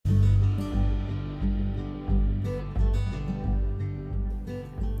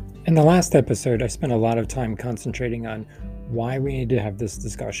In the last episode, I spent a lot of time concentrating on why we need to have this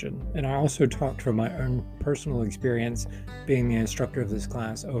discussion. And I also talked from my own personal experience being the instructor of this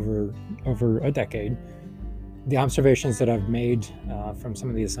class over a decade, the observations that I've made from some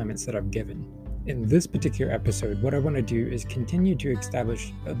of the assignments that I've given. In this particular episode, what I want to do is continue to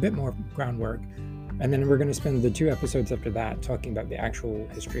establish a bit more groundwork. And then we're going to spend the two episodes after that talking about the actual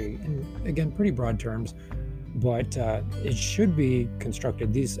history in, again, pretty broad terms, but it should be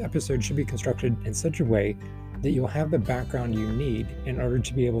constructed. These episodes should be constructed in such a way that you'll have the background you need in order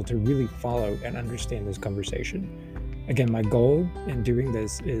to be able to really follow and understand this conversation. Again, my goal in doing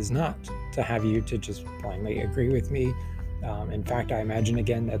this is not to have you to just blindly agree with me. In fact, I imagine,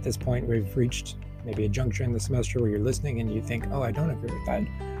 again, at this point, we've reached maybe a juncture in the semester where you're listening and you think, oh, I don't agree with that.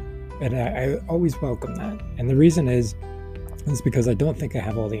 And I always welcome that. And the reason is because I don't think I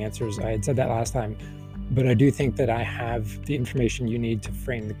have all the answers. I had said that last time. But I do think that I have the information you need to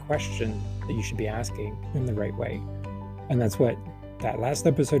frame the question that you should be asking in the right way. And that's what that last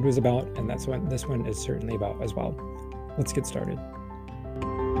episode was about, and that's what this one is certainly about as well. Let's get started.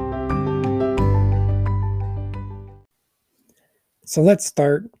 So let's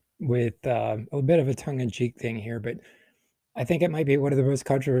start with a bit of a tongue-in-cheek thing here, but I think it might be one of the most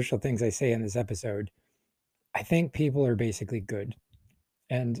controversial things I say in this episode. I think people are basically good.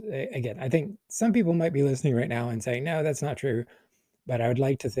 And again, I think some people might be listening right now and saying, no, that's not true. But I would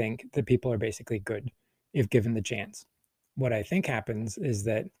like to think that people are basically good if given the chance. What I think happens is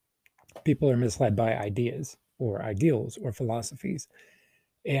that people are misled by ideas or ideals or philosophies.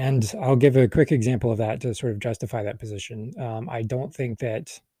 And I'll give a quick example of that to sort of justify that position. I don't think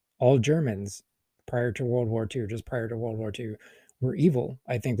that all Germans prior to World War II, just prior to World War II, were evil.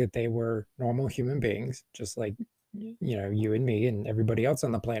 I think that they were normal human beings, just like you and me and everybody else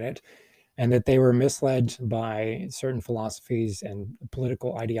on the planet, and that they were misled by certain philosophies and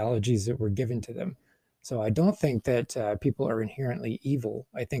political ideologies that were given to them. So I don't think that people are inherently evil.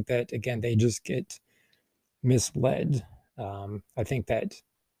 I think that, again, they just get misled. I think that,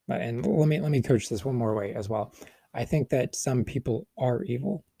 and let me coach this one more way as well. I think that some people are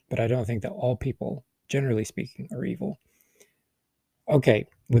evil, but I don't think that all people, generally speaking, are evil. Okay,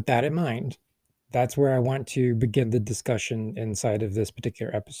 with that in mind, that's where I want to begin the discussion inside of this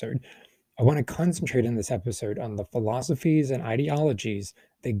particular episode. I want to concentrate in this episode on the philosophies and ideologies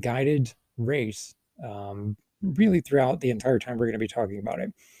that guided race really throughout the entire time we're going to be talking about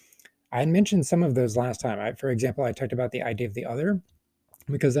it. I had mentioned some of those last time. For example, I talked about the idea of the other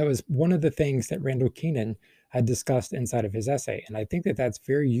because that was one of the things that Randall Keenan had discussed inside of his essay. And I think that that's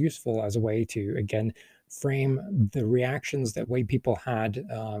very useful as a way to, again, frame the reactions that white people had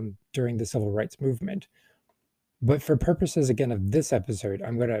during the civil rights movement. But for purposes, again, of this episode,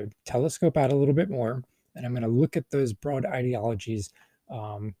 I'm going to telescope out a little bit more, and I'm going to look at those broad ideologies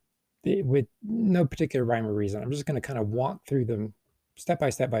with no particular rhyme or reason. I'm just going to kind of walk through them step by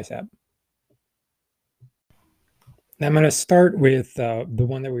step by step. Now, I'm going to start with the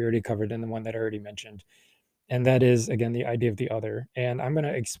one that we already covered and the one that I already mentioned, and that is, again, the idea of the other. And I'm going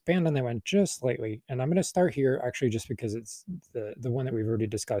to expand on that one just slightly, and I'm going to start here actually just because it's the one that we've already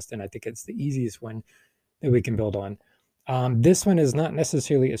discussed, and I think it's the easiest one that we can build on. This one is not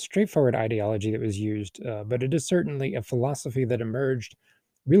necessarily a straightforward ideology that was used, but it is certainly a philosophy that emerged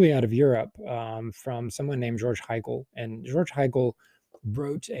really out of Europe from someone named George Hegel. And George Hegel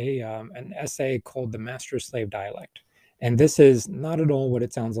wrote an essay called The Master-Slave Dialect. And this is not at all what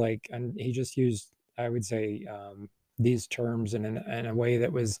it sounds like. And he just used, I would say, these terms in a way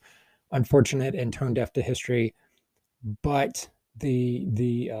that was unfortunate and tone deaf to history. But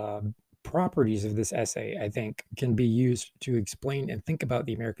the properties of this essay, I think, can be used to explain and think about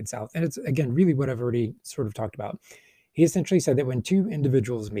the American South. And it's, again, really what I've already sort of talked about. He essentially said that when two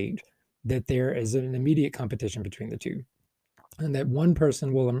individuals meet, that there is an immediate competition between the two, and that one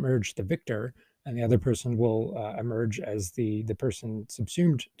person will emerge the victor and the other person will emerge as the person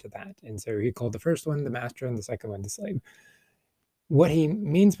subsumed to that. And so he called the first one the master and the second one the slave. What he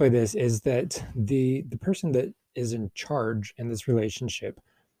means by this is that the person that is in charge in this relationship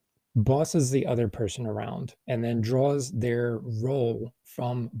bosses the other person around and then draws their role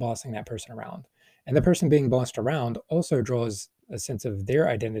from bossing that person around. And the person being bossed around also draws a sense of their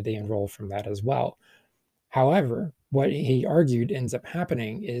identity and role from that as well. However, what he argued ends up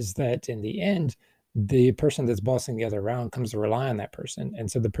happening is that in the end, the person that's bossing the other around comes to rely on that person. And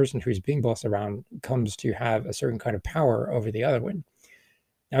so the person who's being bossed around comes to have a certain kind of power over the other one.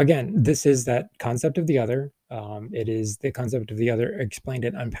 Now, again, this is that concept of the other. It is the concept of the other explained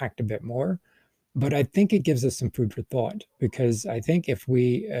and unpacked a bit more, but I think it gives us some food for thought, because I think if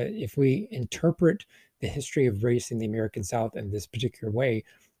we interpret the history of race in the American South in this particular way,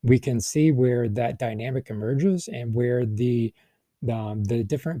 we can see where that dynamic emerges and where the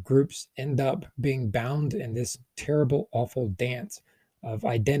different groups end up being bound in this terrible, awful dance of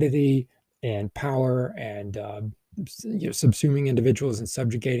identity and power and subsuming individuals and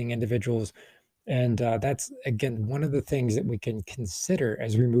subjugating individuals. And that's, again, one of the things that we can consider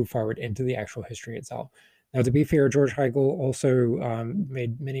as we move forward into the actual history itself. Now, to be fair, George Heigl also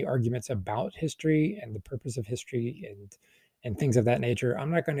made many arguments about history and the purpose of history and things of that nature.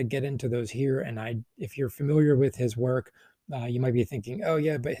 I'm not going to get into those here. And if you're familiar with his work, you might be thinking, oh,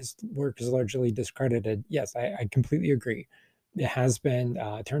 yeah, but his work is largely discredited. Yes, I completely agree. It has been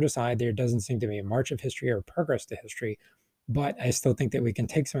turned aside. There doesn't seem to be a march of history or progress to history, but I still think that we can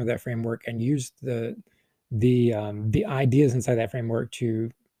take some of that framework and use the ideas inside that framework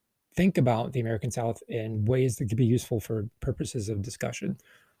to think about the American South in ways that could be useful for purposes of discussion.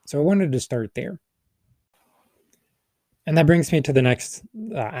 So I wanted to start there. And that brings me to the next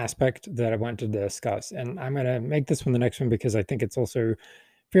aspect that I wanted to discuss. And I'm going to make this one the next one because I think it's also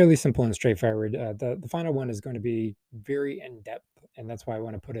fairly simple and straightforward. The final one is going to be very in depth, and that's why I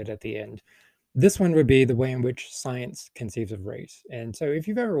want to put it at the end. This one would be the way in which science conceives of race. And so, if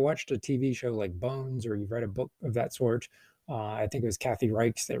you've ever watched a TV show like Bones, or you've read a book of that sort, I think it was Kathy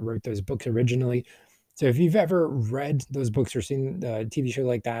Reichs that wrote those books originally. So, if you've ever read those books or seen a TV show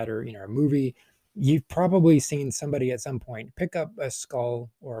like that, or a movie, you've probably seen somebody at some point pick up a skull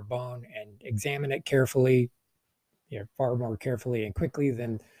or a bone and examine it carefully, far more carefully and quickly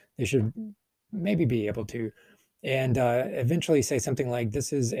than they should maybe be able to, and eventually say something like,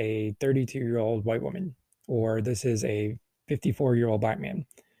 this is a 32-year-old white woman, or this is a 54-year-old black man.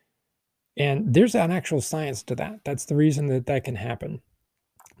 And there's an actual science to that. That's the reason that that can happen.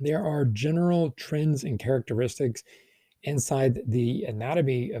 There are general trends and characteristics inside the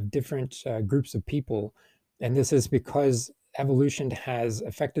anatomy of different groups of people. And this is because evolution has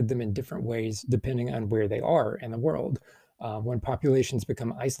affected them in different ways depending on where they are in the world. When populations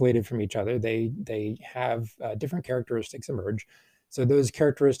become isolated from each other, they have different characteristics emerge. So those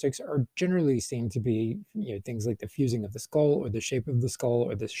characteristics are generally seen to be things like the fusing of the skull, or the shape of the skull,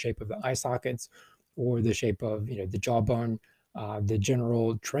 or the shape of the eye sockets, or the shape of the jawbone. The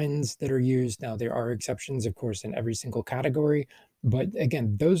general trends that are used. Now, there are exceptions, of course, in every single category. But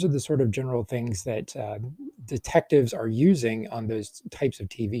again, those are the sort of general things that detectives are using on those types of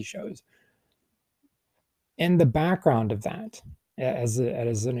TV shows. In the background of that, as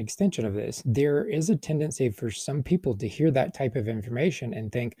an extension of this, there is a tendency for some people to hear that type of information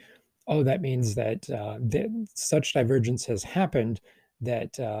and think, oh, that means that, such divergence has happened,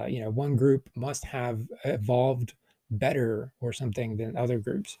 that one group must have evolved better or something than other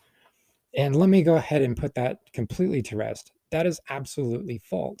groups. And let me go ahead and put that completely to rest. That is absolutely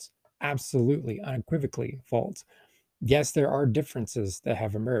false, absolutely unequivocally false. Yes, there are differences that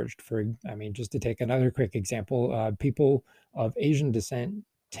have emerged. Just to take another quick example, people of Asian descent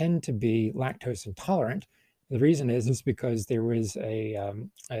tend to be lactose intolerant. The reason is because there was a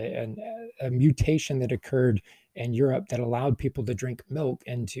mutation that occurred in Europe that allowed people to drink milk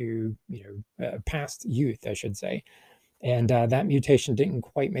into past youth, I should say, and that mutation didn't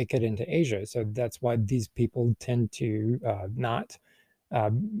quite make it into Asia. So that's why these people tend to not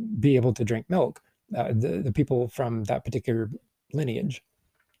be able to drink milk. The people from that particular lineage.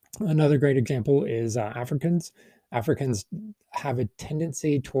 Another great example is Africans. Africans have a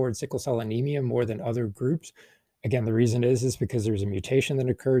tendency towards sickle cell anemia more than other groups. Again, the reason is because there's a mutation that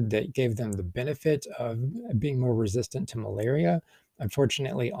occurred that gave them the benefit of being more resistant to malaria.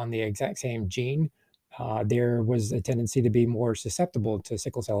 Unfortunately, on the exact same gene, there was a tendency to be more susceptible to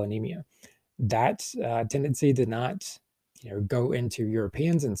sickle cell anemia. That tendency did not go into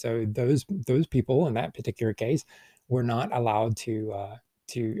Europeans, and so those people in that particular case were not allowed to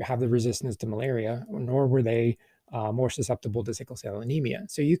have the resistance to malaria, nor were they more susceptible to sickle cell anemia.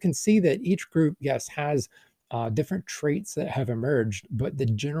 So you can see that each group, yes, has different traits that have emerged, but the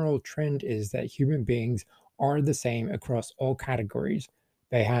general trend is that human beings are the same across all categories.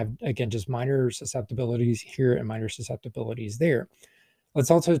 They have, again, just minor susceptibilities here and minor susceptibilities there.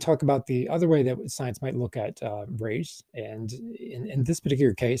 Let's also talk about the other way that science might look at race. And in this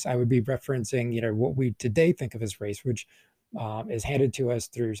particular case, I would be referencing, what we today think of as race, which is handed to us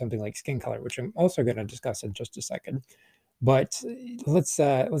through something like skin color, which I'm also going to discuss in just a second. But let's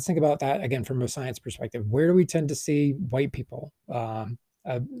think about that again from a science perspective. Where do we tend to see white people?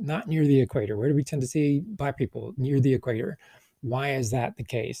 Not near the equator. Where do we tend to see black people? Near the equator. Why is that the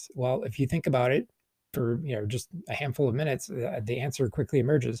case? Well, if you think about it for just a handful of minutes, the answer quickly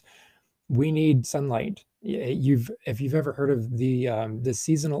emerges. We need sunlight. If you've ever heard of the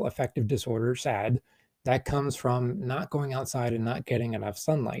seasonal affective disorder, SAD, That comes from not going outside and not getting enough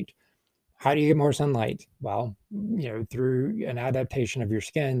sunlight. How do you get more sunlight? Well, through an adaptation of your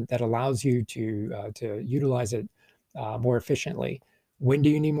skin that allows you to utilize it more efficiently. When do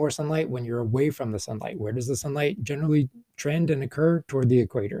you need more sunlight? When you're away from the sunlight. Where does the sunlight generally trend and occur? Toward the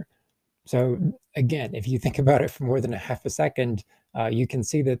equator. So again, if you think about it for more than a half a second, you can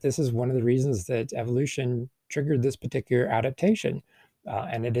see that this is one of the reasons that evolution triggered this particular adaptation.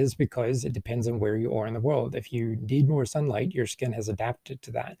 And it is because it depends on where you are in the world. If you need more sunlight, your skin has adapted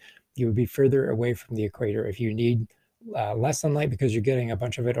to that. You would be further away from the equator. If you need less sunlight because you're getting a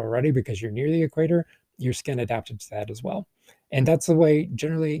bunch of it already because you're near the equator, your skin adapted to that as well. And that's the way,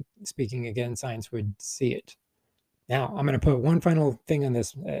 generally speaking, again, science would see it. Now, I'm going to put one final thing on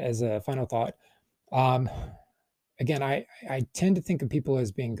this as a final thought. Um, Again, I tend to think of people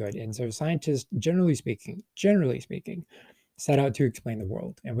as being good. And so scientists, generally speaking, set out to explain the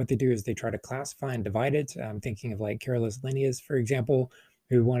world. And what they do is they try to classify and divide it. I'm thinking of like Carolus Linnaeus, for example,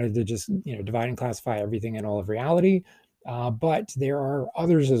 who wanted to just, divide and classify everything in all of reality. But there are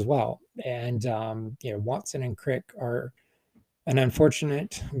others as well. And, Watson and Crick are an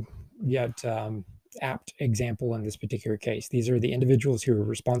unfortunate yet apt example in this particular case. These are the individuals who are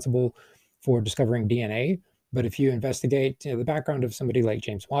responsible for discovering DNA. But if you investigate the background of somebody like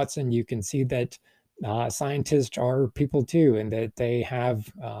James Watson, you can see that scientists are people too, and that they have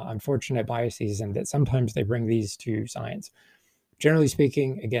unfortunate biases, and that sometimes they bring these to science. Generally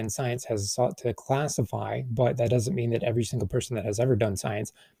speaking, again, science has sought to classify, but that doesn't mean that every single person that has ever done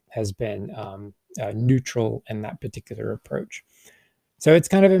science has been neutral in that particular approach. So it's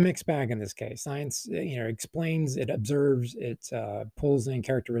kind of a mixed bag in this case. Science, explains, it observes, it pulls in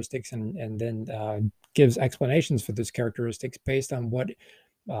characteristics, and then gives explanations for those characteristics based on what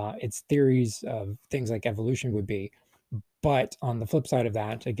its theories of things like evolution would be. But on the flip side of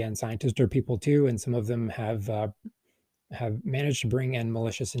that, again, scientists are people too, and some of them have managed to bring in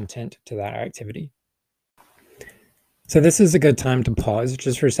malicious intent to that activity. So this is a good time to pause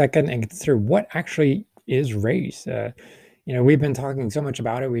just for a second and consider what actually is race. We've been talking so much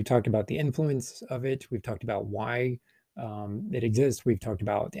about it. We've talked about the influence of it. We've talked about why it exists. We've talked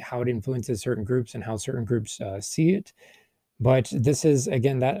about how it influences certain groups and how certain groups see it. But this is,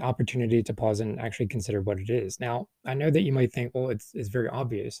 again, that opportunity to pause and actually consider what it is. Now, I know that you might think, well, it's very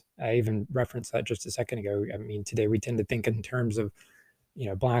obvious. I even referenced that just a second ago. I mean, today we tend to think in terms of,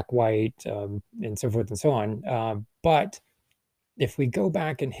 black, white, and so forth and so on. But if we go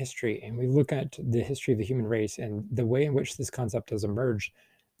back in history and we look at the history of the human race and the way in which this concept has emerged,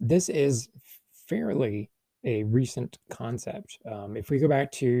 this is fairly a recent concept. If we go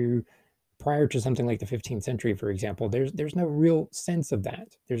back to prior to something like the 15th century, for example, there's no real sense of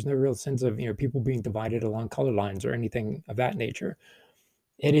that. There's no real sense of people being divided along color lines or anything of that nature.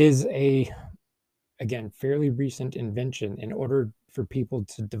 It is again, fairly recent invention in order for people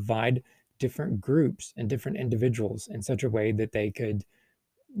to divide different groups and different individuals in such a way that they could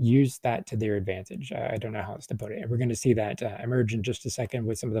use that to their advantage. I don't know how else to put it. And we're going to see that emerge in just a second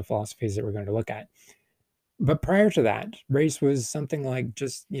with some of the philosophies that we're going to look at. But prior to that, race was something like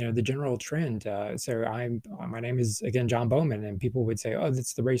just the general trend. So my name is again John Bowman, and people would say, "Oh,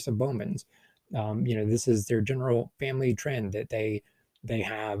 that's the race of Bowmans." This is their general family trend that they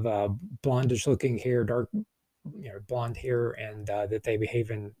have blondish-looking hair, dark blonde hair, and that they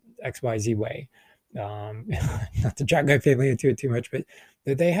behave in XYZ way. Not to drag my family into it too much, but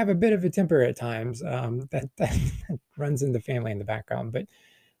that they have a bit of a temper at times that runs in the family in the background. But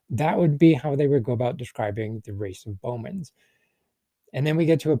that would be how they would go about describing the race of Bowmans. And then we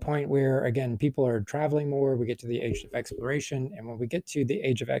get to a point where, again, people are traveling more. We get to the age of exploration. And when we get to the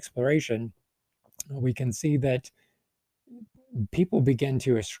age of exploration, we can see that people begin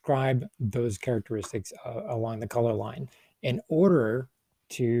to ascribe those characteristics along the color line in order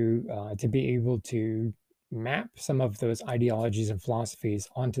to be able to map some of those ideologies and philosophies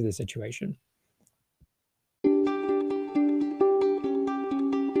onto the situation.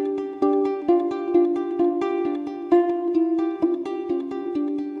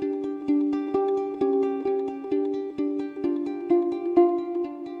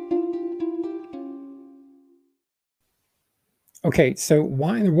 Okay, so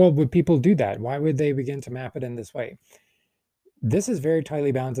why in the world would people do that? Why would they begin to map it in this way? This is very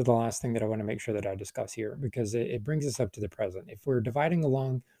tightly bound to the last thing that I want to make sure that I discuss here, because it brings us up to the present. If we're dividing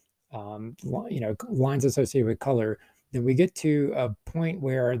along, lines associated with color, then we get to a point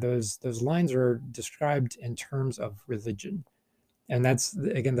where those lines are described in terms of religion. And that's,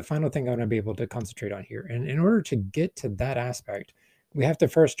 again, the final thing I want to be able to concentrate on here. And in order to get to that aspect, we have to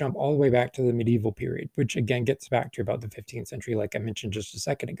first jump all the way back to the medieval period, which again gets back to about the 15th century, like I mentioned just a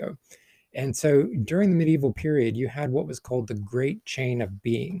second ago. And so during the medieval period, you had what was called the Great Chain of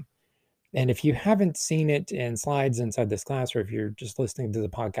Being. And if you haven't seen it in slides inside this class, or if you're just listening to the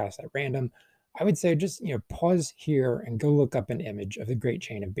podcast at random, I would say just pause here and go look up an image of the Great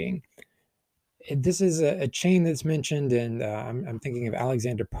Chain of Being. This is a chain that's mentioned in I'm thinking of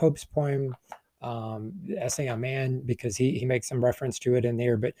Alexander Pope's poem, Essay on Man, because he makes some reference to it in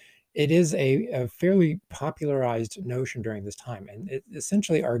there. But it is a fairly popularized notion during this time, and it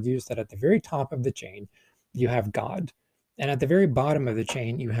essentially argues that at the very top of the chain you have God, and at the very bottom of the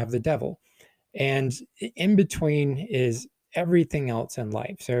chain you have the devil, and in between is everything else in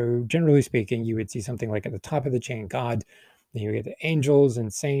life. So generally speaking, you would see something like at the top of the chain, God, then you get the angels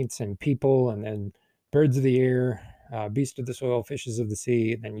and saints and people, and then birds of the air, beasts of the soil, fishes of the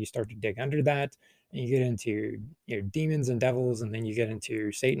sea. And then you start to dig under that, and you get into demons and devils, and then you get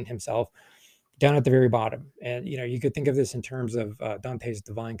into Satan himself down at the very bottom. And you could think of this in terms of Dante's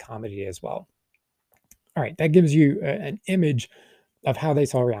Divine Comedy as well. All right, that gives you an image of how they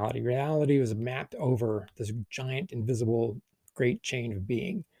saw reality. Reality was mapped over this giant, invisible, great chain of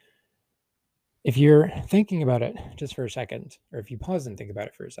being. If you're thinking about it just for a second, or if you pause and think about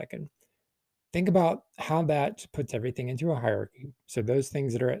it for a second, think about how that puts everything into a hierarchy. So those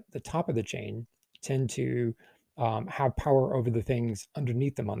things that are at the top of the chain tend to have power over the things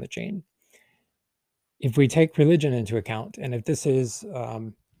underneath them on the chain. If we take religion into account, and if this is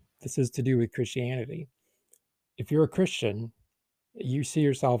to do with Christianity, if you're a Christian, you see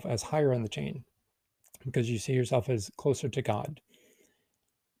yourself as higher on the chain because you see yourself as closer to God.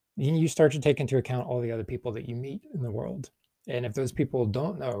 Then you start to take into account all the other people that you meet in the world. And if those people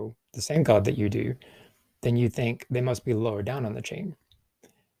don't know the same God that you do, then you think they must be lower down on the chain.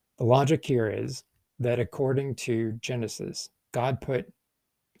 The logic here is that according to Genesis, God put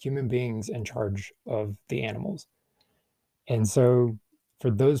human beings in charge of the animals. And so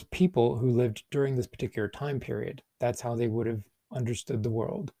for those people who lived during this particular time period, that's how they would have understood the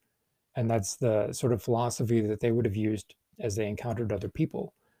world. And that's the sort of philosophy that they would have used as they encountered other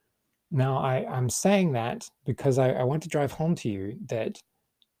people. Now, I'm saying that because I want to drive home to you that,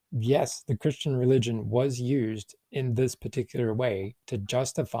 yes, the Christian religion was used in this particular way to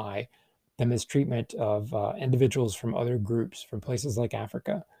justify the mistreatment of individuals from other groups from places like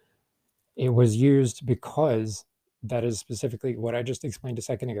Africa. It was used because that is specifically what I just explained a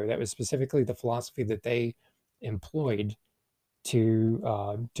second ago. That was specifically the philosophy that they employed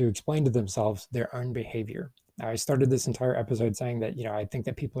to explain to themselves their own behavior. I started this entire episode saying that I think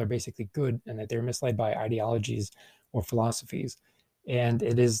that people are basically good and that they're misled by ideologies or philosophies, and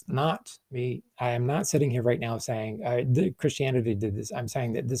it is not me. I am not sitting here right now saying Christianity did this. I'm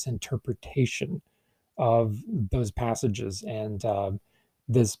saying that this interpretation of those passages and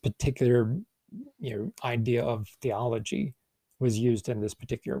this particular idea of theology was used in this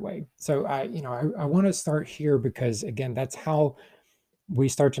particular way. So I want to start here because again, that's how we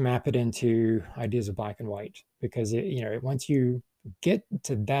start to map it into ideas of black and white. Because once you get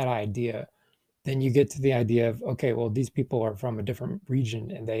to that idea, then you get to the idea of, okay, well, these people are from a different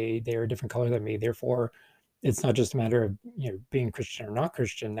region and they are a different color than me. Therefore, it's not just a matter of being Christian or not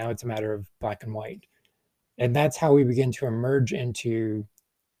Christian. Now it's a matter of black and white, and that's how we begin to emerge into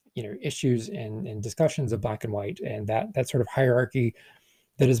issues and discussions of black and white, and that sort of hierarchy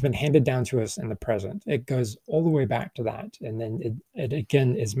that has been handed down to us in the present. It goes all the way back to that, and then it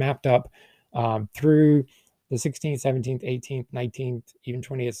again is mapped up through the 16th, 17th, 18th, 19th, even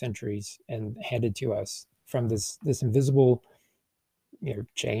 20th centuries, and handed to us from this invisible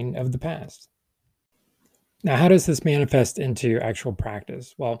chain of the past. Now, how does this manifest into actual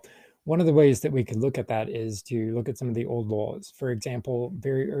practice? Well, one of the ways that we could look at that is to look at some of the old laws. For example,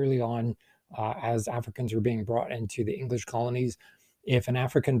 very early on, as Africans were being brought into the English colonies, if an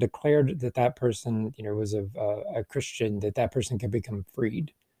African declared that that person, was a Christian, that person could become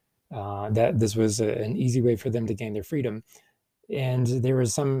freed. That this was an easy way for them to gain their freedom. And there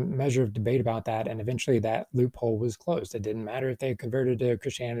was some measure of debate about that, and eventually that loophole was closed. It didn't matter if they converted to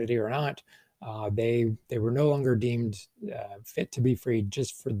Christianity or not. They were no longer deemed fit to be freed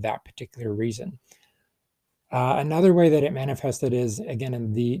just for that particular reason. Another way that it manifested is, again,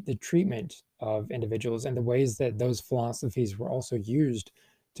 in the treatment of individuals and the ways that those philosophies were also used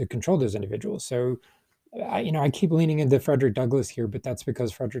to control those individuals. So, I keep leaning into Frederick Douglass here, but that's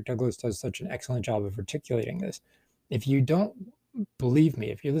because Frederick Douglass does such an excellent job of articulating this. If you don't believe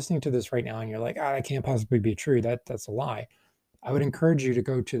me, if you're listening to this right now and you're like, that can't possibly be true, that's a lie, I would encourage you to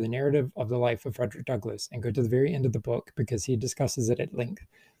go to the narrative of the life of Frederick Douglass and go to the very end of the book because he discusses it at length.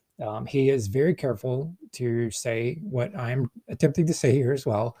 He is very careful to say what I'm attempting to say here as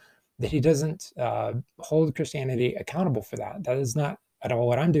well, that he doesn't hold Christianity accountable for that. That is not at all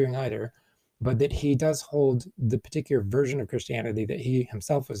what I'm doing either. but that he does hold the particular version of Christianity that he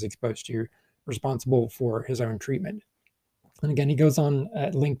himself was exposed to responsible for his own treatment. And again, he goes on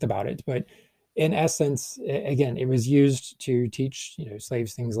at length about it, but in essence, again, it was used to teach,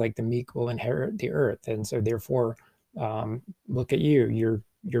 slaves things like the meek will inherit the earth, and so therefore, look at you,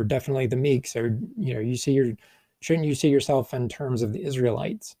 you're definitely the meek. So shouldn't you see yourself in terms of the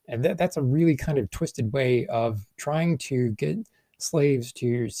Israelites? And that's a really kind of twisted way of trying to get slaves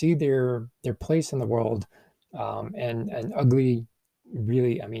to see their place in the world, and an ugly,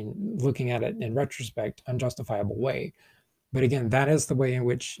 really, I mean, looking at it in retrospect, unjustifiable way. But again, that is the way in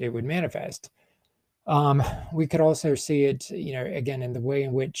which it would manifest. We could also see it, again, in the way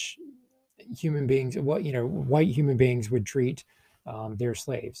in which human beings, white human beings would treat their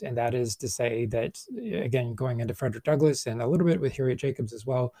slaves. And that is to say that, again, going into Frederick Douglass and a little bit with Harriet Jacobs as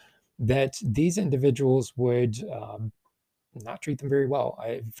well, that these individuals would not treat them very well.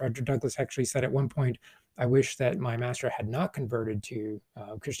 Frederick Douglass actually said at one point, "I wish that my master had not converted to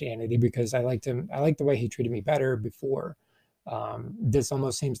Christianity because I liked him. I liked the way he treated me better before." This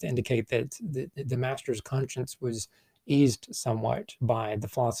almost seems to indicate that the master's conscience was eased somewhat by the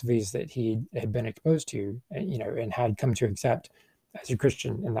philosophies that he had been exposed to, and had come to accept as a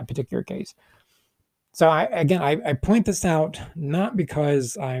Christian in that particular case. So I point this out not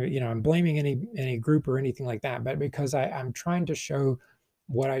because I'm blaming any group or anything like that, but because I'm trying to show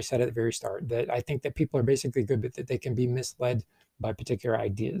what I said at the very start, that I think that people are basically good, but that they can be misled by particular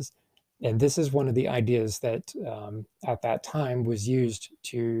ideas. And this is one of the ideas that at that time was used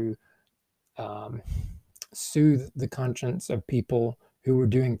to um, soothe the conscience of people who were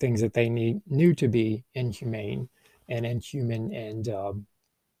doing things that they knew to be inhumane and inhuman and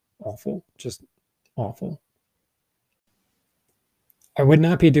awful, just awful. I would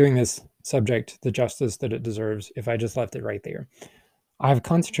not be doing this subject the justice that it deserves if I just left it right there. I've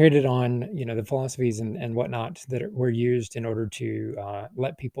concentrated on, the philosophies and whatnot that were used in order to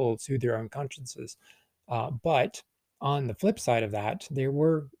let people soothe their own consciences. But on the flip side of that, there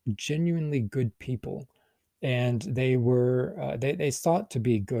were genuinely good people, and they sought to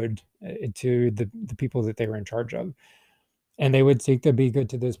be good to the people that they were in charge of, and they would seek to be good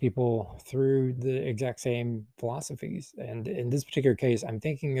to those people through the exact same philosophies. And in this particular case, I'm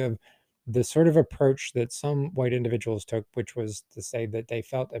thinking of the sort of approach that some white individuals took, which was to say that they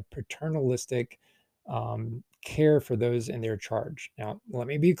felt a paternalistic care for those in their charge. Now, let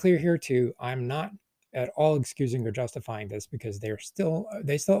me be clear here too. I'm not at all excusing or justifying this, because they still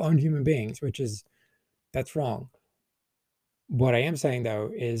own human beings, that's wrong. What I am saying,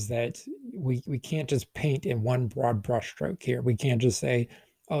 though, is that we can't just paint in one broad brushstroke here. We can't just say,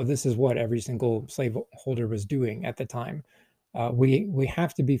 "Oh, this is what every single slaveholder was doing at the time." We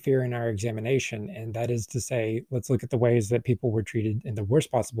have to be fair in our examination, and that is to say, let's look at the ways that people were treated in the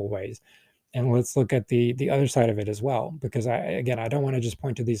worst possible ways, and let's look at the other side of it as well. Because I don't want to just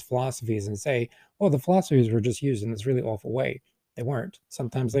point to these philosophies and say, "Oh, the philosophies were just used in this really awful way." They weren't.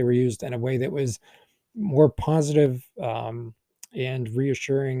 Sometimes they were used in a way that was more positive, and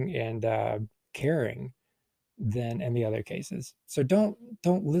reassuring and caring than in the other cases. So don't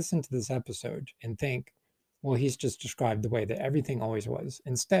listen to this episode and think, well, he's just described the way that everything always was.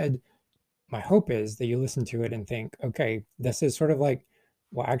 Instead, my hope is that you listen to it and think, okay, this is sort of like,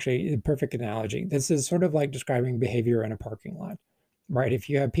 well, actually, a perfect analogy. This is sort of like describing behavior in a parking lot, right? If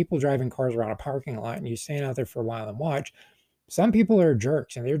you have people driving cars around a parking lot and you stand out there for a while and watch, some people are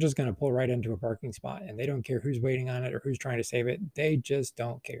jerks and they're just going to pull right into a parking spot, and they don't care who's waiting on it or who's trying to save it. They just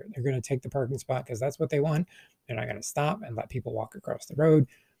don't care. They're going to take the parking spot because that's what they want. They're not going to stop and let people walk across the road.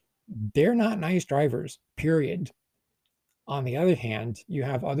 They're not nice drivers, period. On the other hand, you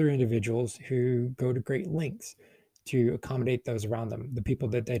have other individuals who go to great lengths to accommodate those around them, the people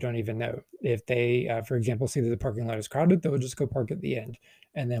that they don't even know. If they, for example, see that the parking lot is crowded, they'll just go park at the end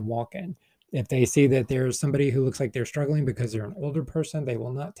and then walk in. If they see that there's somebody who looks like they're struggling because they're an older person, they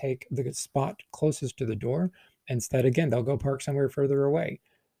will not take the spot closest to the door. Instead, again, they'll go park somewhere further away.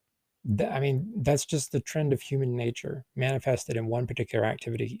 I mean, that's just the trend of human nature manifested in one particular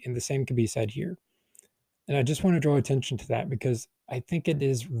activity, and the same can be said here. And I just want to draw attention to that, because I think it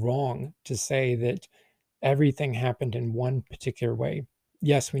is wrong to say that everything happened in one particular way.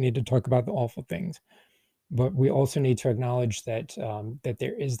 Yes, we need to talk about the awful things, but we also need to acknowledge that that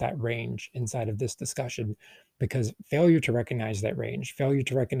there is that range inside of this discussion, because failure to recognize that range, failure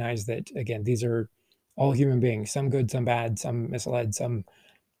to recognize that, again, these are all human beings, some good, some bad, some misled, some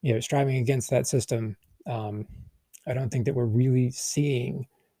striving against that system. I don't think that we're really seeing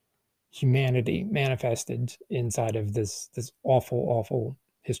humanity manifested inside of this awful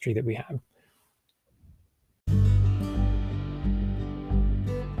history that we have.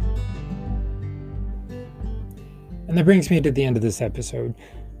 And that brings me to the end of this episode.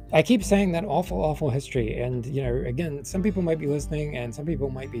 I keep saying that awful, awful history. And, again, some people might be listening and some people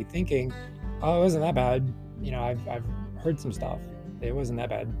might be thinking, oh, it wasn't that bad. I've heard some stuff. It wasn't that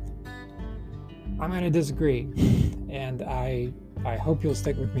bad. I'm going to disagree. And I hope you'll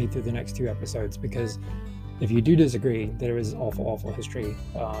stick with me through the next 2 episodes, because if you do disagree that it was awful, awful history,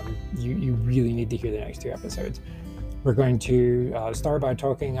 you really need to hear the next 2 episodes. We're going to start by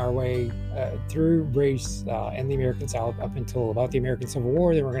talking our way through race and the American South up until about the American Civil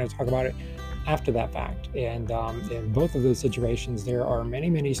War. Then we're going to talk about it after that fact. And in both of those situations, there are many,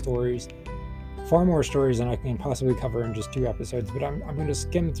 many stories, far more stories than I can possibly cover in just 2 episodes. But I'm going to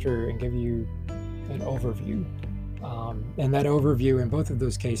skim through and give you an overview. And that overview in both of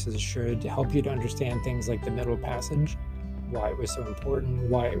those cases should help you to understand things like the Middle Passage, why it was so important,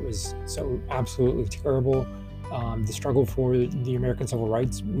 why it was so absolutely terrible, the struggle for the American Civil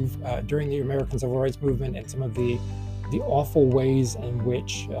Rights during the American Civil Rights Movement, and some of the awful ways in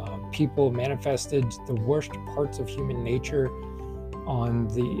which people manifested the worst parts of human nature on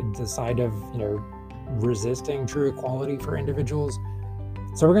the side of resisting true equality for individuals.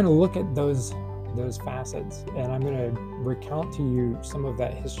 So we're going to look at those facets, and I'm going to recount to you some of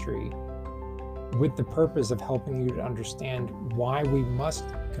that history with the purpose of helping you to understand why we must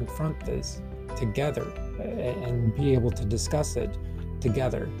confront this together and be able to discuss it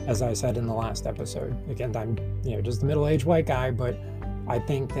together. As I said in the last episode, again, I'm just a middle-aged white guy, but I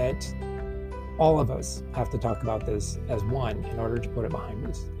think that all of us have to talk about this as one in order to put it behind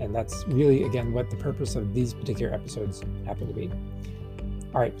us. And that's really, again, what the purpose of these particular episodes happen to be.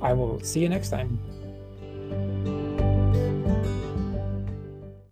 All right, I will see you next time.